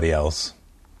somebody else.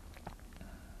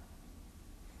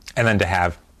 And then to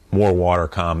have more water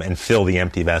come and fill the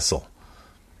empty vessel.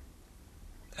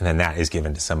 And then that is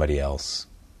given to somebody else.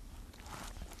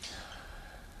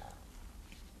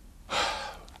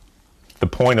 The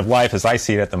point of life, as I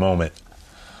see it at the moment,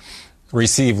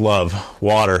 receive love,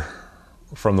 water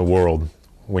from the world.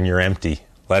 When you're empty,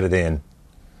 let it in.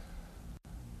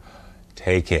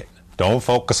 Take it. Don't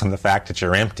focus on the fact that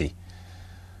you're empty.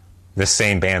 This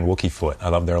same band, Wookiefoot, I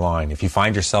love their line. If you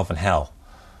find yourself in hell,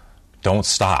 don't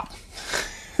stop.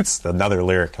 It's another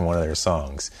lyric in one of their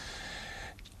songs.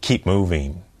 Keep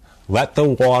moving. Let the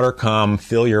water come,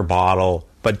 fill your bottle,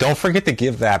 but don't forget to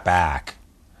give that back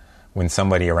when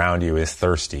somebody around you is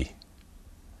thirsty.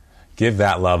 Give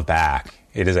that love back.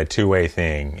 It is a two-way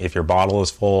thing. If your bottle is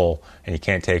full and you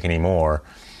can't take any more,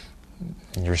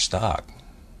 you're stuck.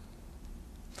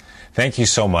 Thank you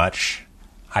so much.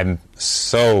 I'm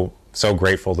so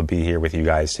grateful to be here with you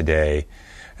guys today.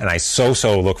 And I so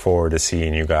look forward to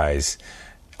seeing you guys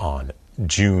on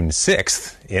June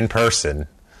 6th in person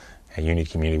at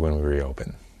Unity Community when we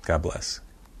reopen. God bless.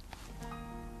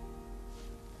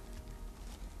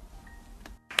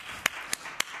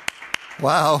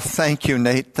 Wow, thank you,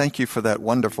 Nate. Thank you for that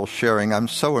wonderful sharing. I'm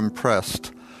so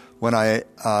impressed when I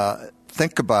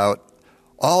think about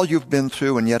all you've been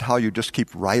through and yet how you just keep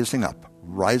rising up.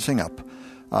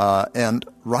 And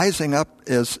rising up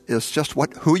is just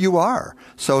who you are.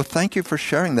 So thank you for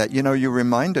sharing that. You know, you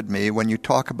reminded me when you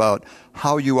talk about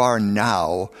how you are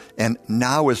now, and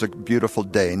now is a beautiful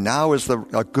day, now is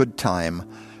a good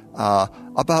time,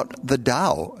 about the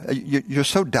Tao. You're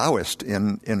so Taoist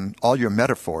in all your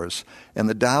metaphors. And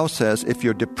the Tao says if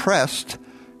you're depressed,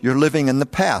 you're living in the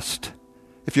past.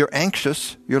 If you're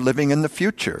anxious, you're living in the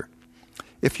future.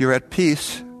 If you're at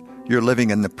peace, you're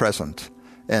living in the present.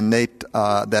 And Nate,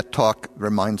 that talk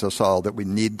reminds us all that we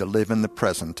need to live in the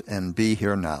present and be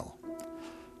here now.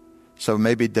 So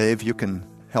maybe, Dave, you can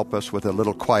help us with a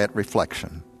little quiet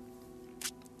reflection.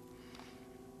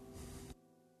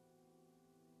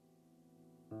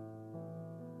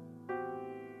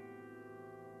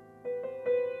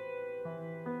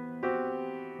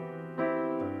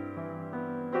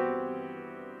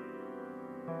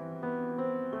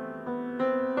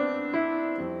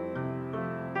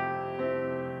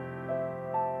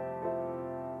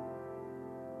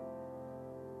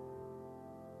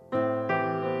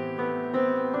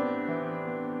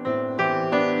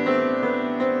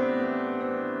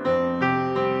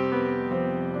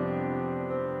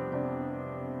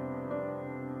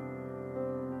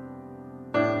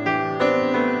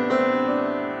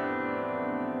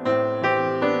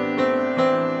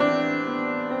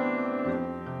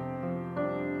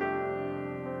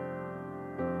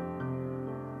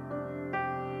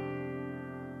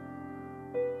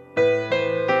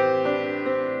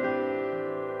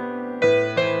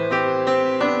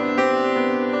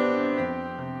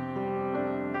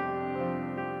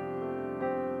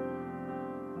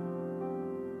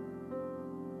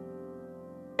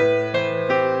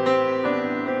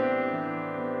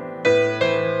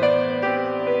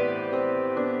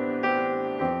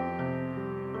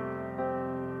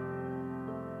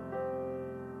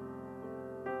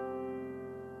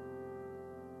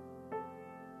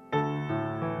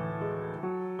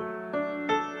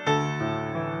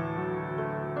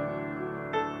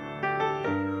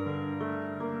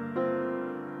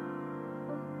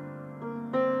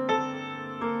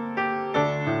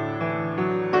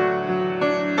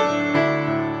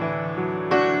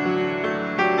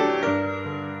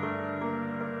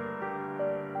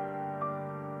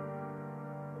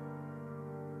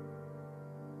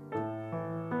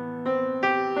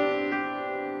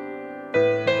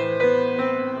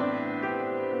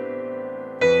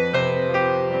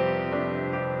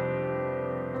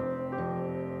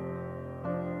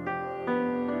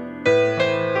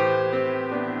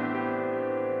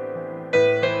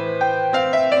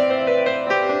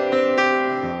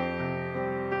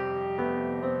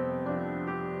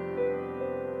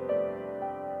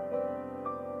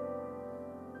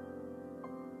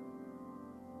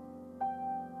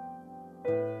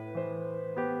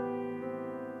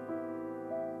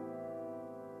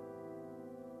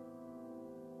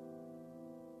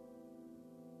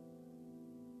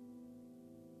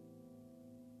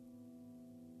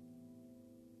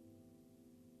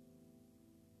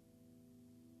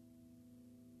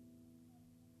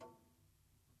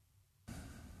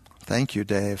 Thank you,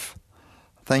 Dave.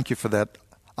 Thank you for that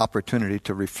opportunity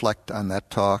to reflect on that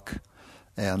talk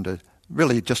and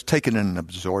really just take it in and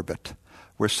absorb it.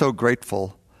 We're so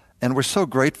grateful, and we're so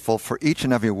grateful for each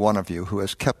and every one of you who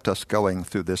has kept us going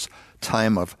through this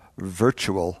time of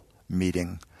virtual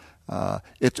meeting.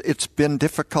 It's been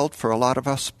difficult for a lot of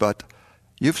us, but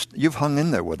you've hung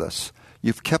in there with us.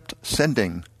 You've kept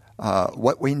sending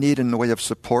what we need in the way of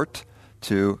support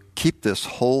to keep this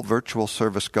whole virtual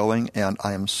service going, and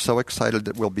I am so excited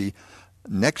that we'll be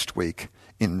next week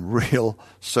in real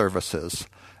services.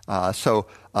 So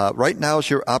right now is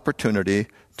your opportunity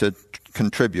to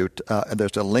contribute.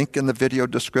 There's a link in the video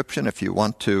description if you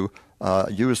want to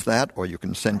use that, or you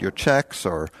can send your checks,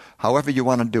 or however you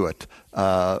want to do it.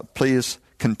 Please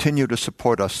continue to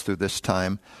support us through this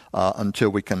time until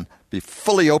we can be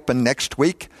fully open next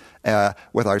week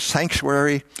with our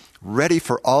sanctuary ready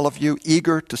for all of you,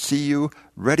 eager to see you,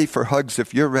 ready for hugs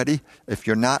if you're ready. If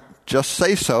you're not, just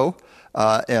say so,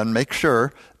 and make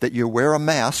sure that you wear a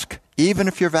mask, even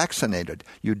if you're vaccinated.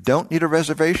 You don't need a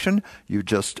reservation. You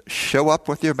just show up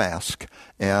with your mask,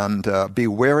 and be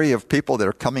wary of people that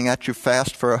are coming at you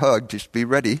fast for a hug. Just be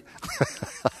ready.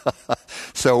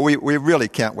 So we really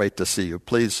can't wait to see you.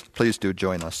 Please do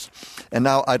join us. And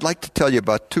now I'd like to tell you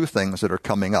about two things that are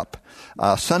coming up.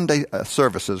 Sunday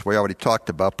services we already talked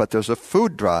about, but there's a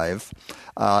food drive,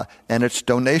 and it's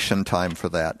donation time for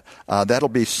that. That'll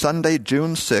be Sunday,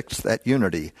 June 6th at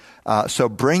Unity. So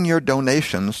bring your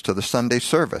donations to the Sunday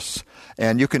service,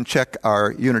 and you can check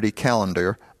our Unity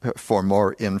calendar for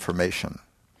more information.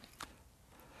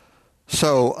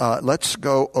 So let's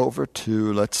go over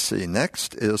to,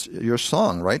 next is your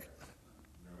song, right?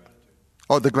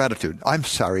 Oh, the gratitude. I'm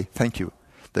sorry. Thank you.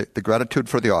 The gratitude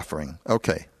for the offering.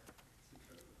 Okay.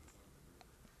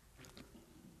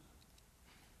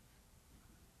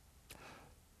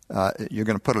 You're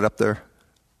going to put it up there?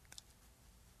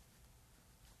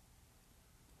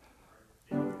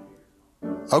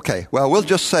 Okay. Well, we'll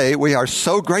just say we are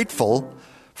so grateful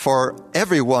for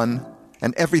everyone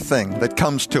and everything that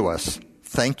comes to us.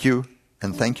 Thank you,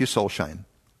 and thank you, Soulshine.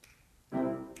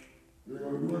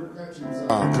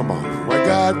 Oh, come on. I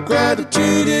got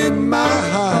gratitude in my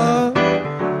heart.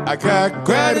 I got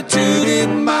gratitude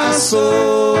in my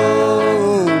soul.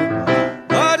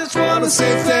 I just want to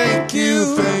say thank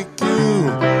you, thank you.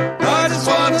 I just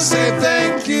want to say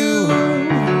thank you.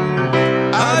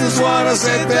 I just want to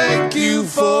say thank you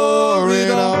for it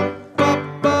all.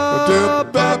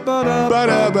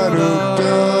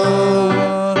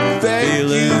 Thank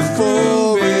you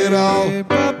for it all.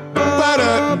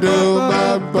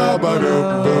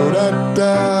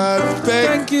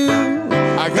 Thank you.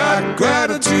 I got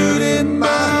gratitude in my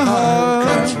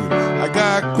heart. I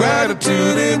got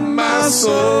gratitude in my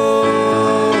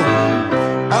soul.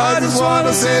 I just want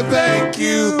to say thank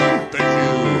you. Thank you.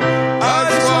 I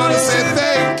just want to say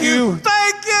thank you.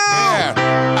 Thank you. Yeah.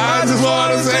 I just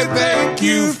want to say thank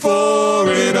you for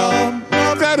it all.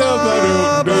 Thank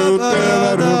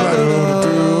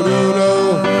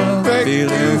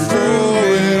you for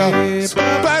it all.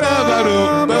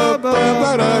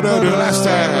 Last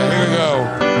time. Here we go.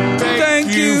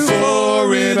 Thank you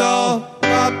for it all.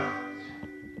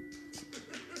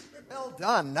 Well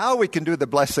done. Now we can do the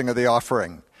blessing of the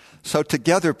offering. So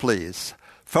together, please,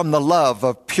 from the love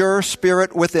of pure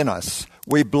spirit within us,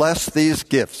 we bless these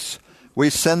gifts. We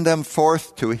send them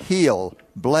forth to heal,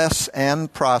 bless,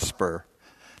 and prosper.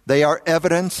 They are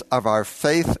evidence of our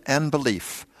faith and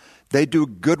belief. They do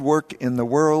good work in the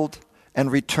world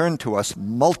and return to us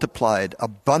multiplied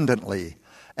abundantly.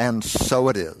 And so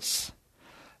it is.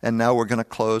 And now we're going to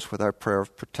close with our prayer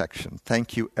of protection.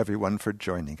 Thank you, everyone, for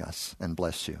joining us, and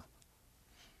bless you.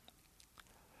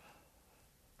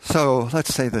 So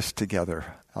let's say this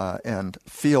together and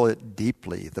feel it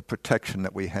deeply, the protection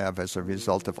that we have as a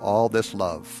result of all this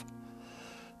love.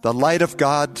 The light of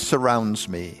God surrounds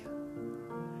me.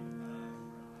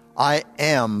 I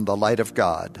am the light of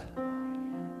God.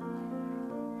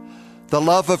 The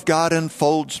love of God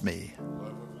enfolds me.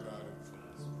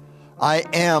 I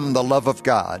am the love of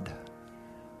God.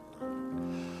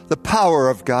 The power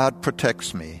of God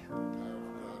protects me.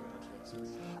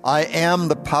 I am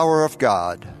the power of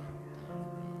God.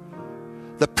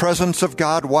 The presence of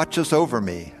God watches over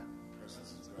me.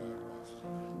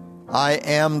 I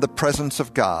am the presence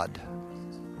of God.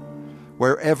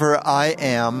 Wherever I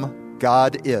am,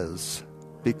 God is,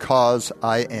 because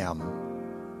I am.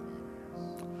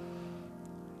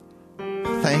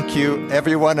 Thank you,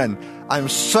 everyone, and I'm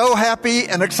so happy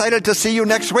and excited to see you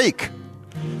next week.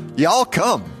 Y'all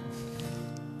come.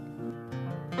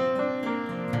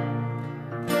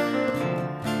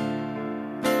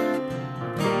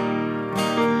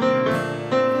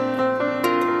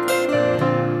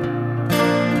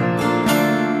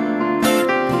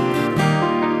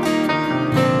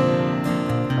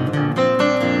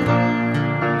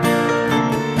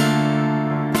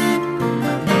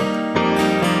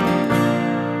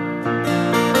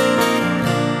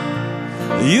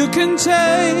 You can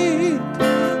take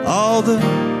all the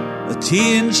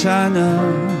tea in China,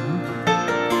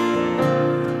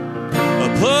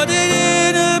 put it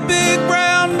in a big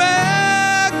brown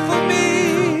bag for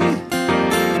me.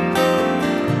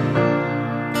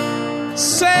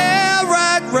 Sail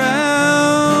right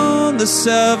round the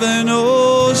 7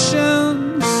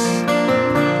 oceans,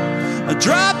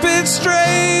 drop it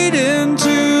straight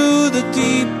into the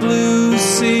deep blue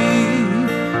sea.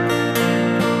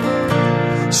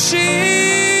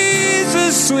 She's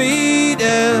as sweet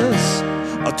as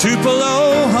a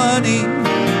Tupelo honey.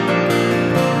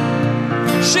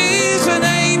 She's an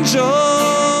angel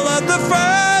of the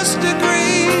first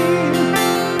degree.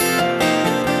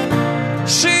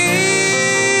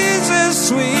 She's as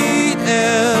sweet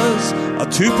as a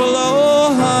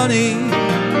Tupelo honey,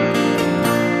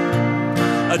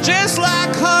 just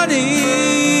like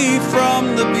honey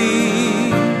from the bee.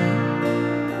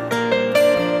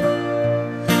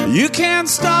 You can't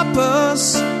stop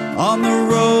us on the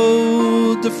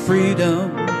road to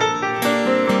freedom.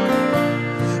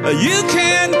 You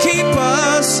can't keep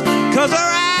us 'cause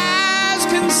our eyes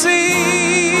can see.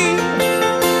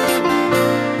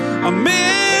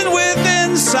 Men with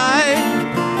insight,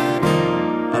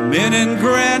 men in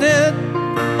granite,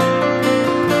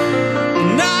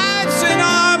 knights in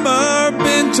armor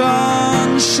bent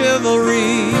on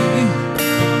chivalry.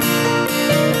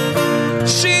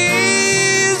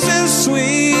 She's as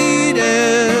sweet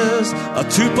as a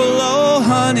Tupelo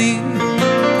honey.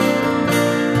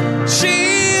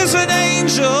 She's an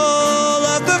angel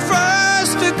of the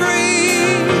first degree.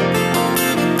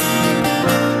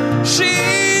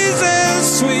 She's as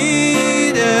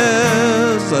sweet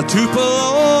as a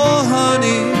Tupelo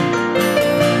honey,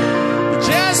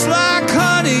 just like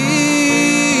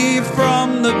honey from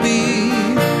the bee.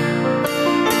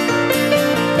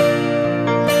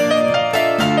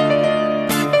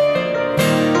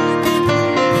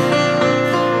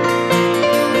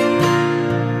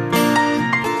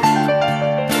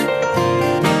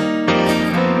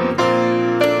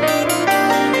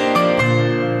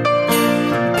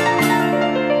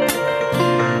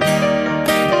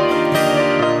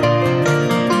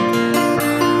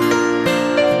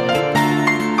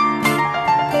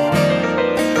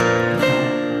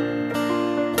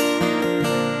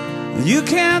 You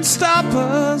can't stop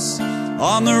us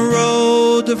on the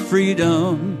road to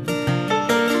freedom.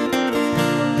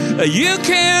 You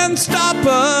can't stop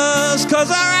us 'cause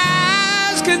our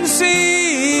eyes can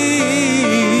see.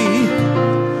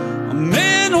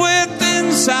 Men with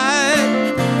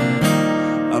insight,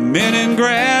 men in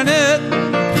granite,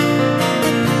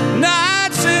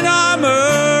 knights in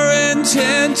armor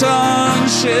intent on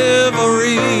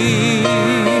chivalry.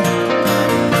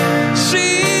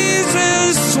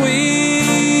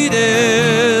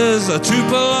 A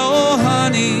Tupelo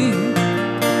honey.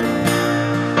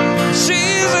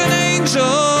 She's an angel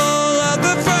of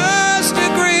the first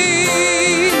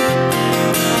degree.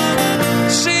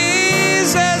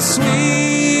 She's as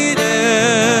sweet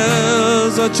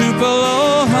as a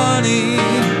Tupelo honey,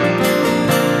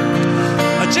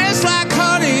 just like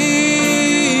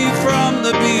honey from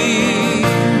the bee.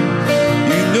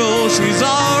 You know she's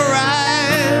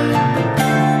alright.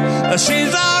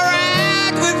 She's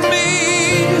alright with me.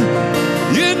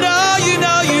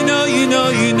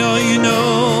 You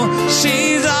know,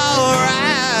 she's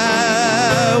alright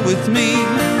with me.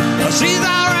 She's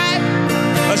alright,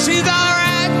 she's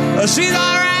alright, she's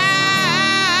alright.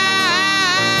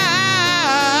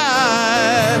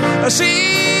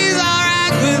 She's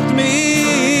alright with me.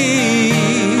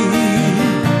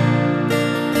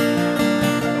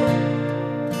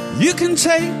 You can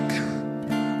take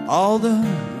all the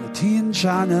tea in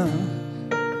China,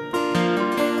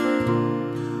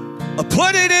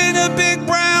 put it in a big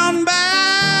brown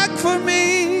bag for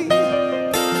me.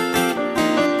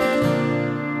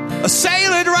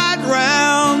 Sail it right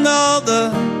round all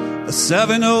the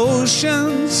 7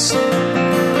 oceans.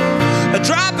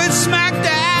 Drop it smack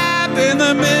dab in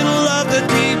the middle of the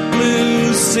deep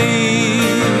blue sea.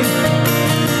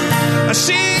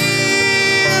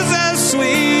 She's as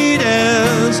sweet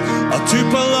as a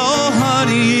Tupelo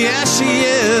honey. Yes, she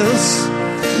is.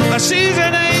 She's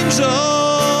an angel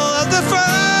the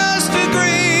first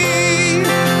degree.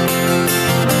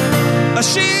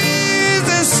 She's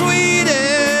as sweet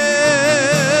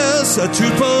as a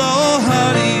Tupelo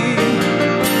honey,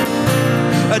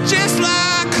 just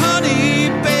like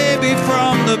honey, baby,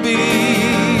 from the bee.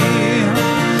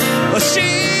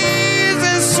 She's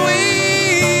as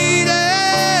sweet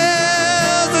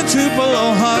as a Tupelo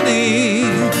honey.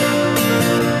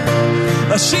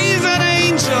 She's an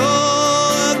angel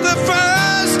of the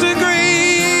first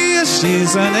degree.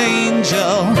 She's an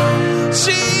angel.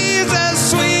 She's as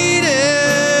sweet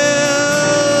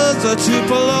as a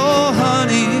Tupelo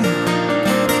honey,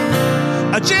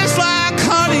 just like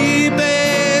honey,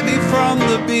 baby, from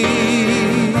the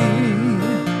bee.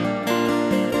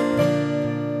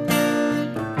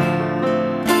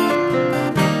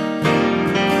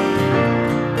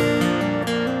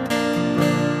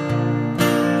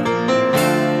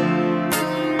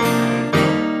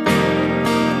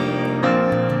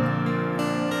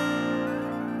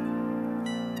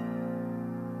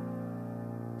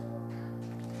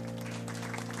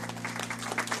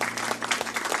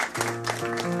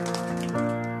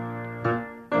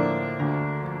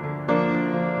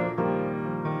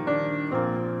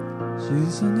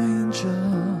 She's an angel.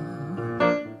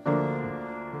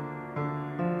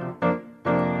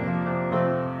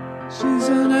 She's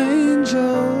an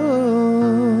angel.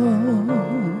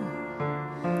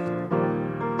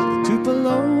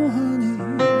 Tupelo honey,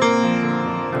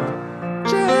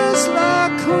 just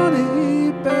like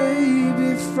honey,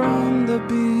 baby, from the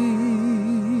bee.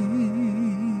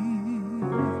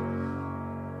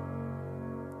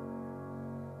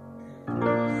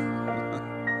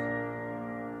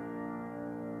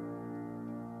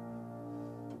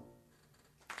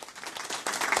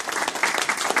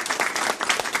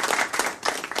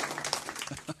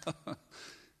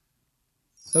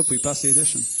 Hope we pass the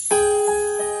audition.